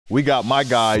We got my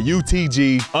guy,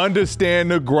 UTG, understand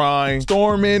the grind,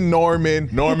 Stormin' Norman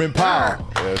Powell.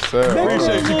 Yes, sir.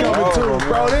 Appreciate you coming too,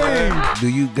 bro. Do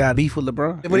you got beef with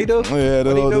LeBron? What he do? Yeah,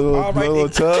 the little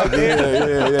tug.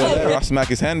 Yeah. I smack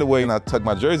his hand away and I tuck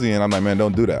my jersey in. I'm like, man,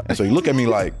 don't do that. And so he look at me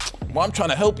like, well, I'm trying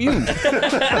to help you.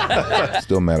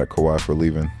 Still mad at Kawhi for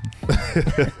leaving.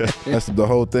 That's the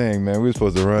whole thing, man. We were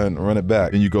supposed to run it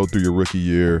back. And you go through your rookie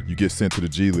year, you get sent to the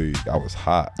G League. I was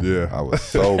hot. Yeah. I was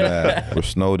so mad. We're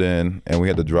snowed in, and we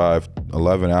had to drive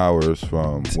 11 hours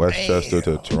from Westchester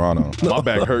to Toronto. My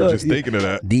back hurt just thinking of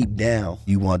that. Deep down,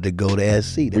 you wanted to go to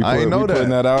SC. I ain't know that. Putting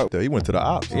that out. He went to the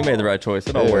ops. He made the right choice.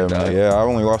 It all worked out. Yeah, I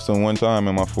only lost him one time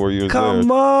in my 4 years there.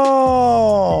 Come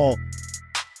on.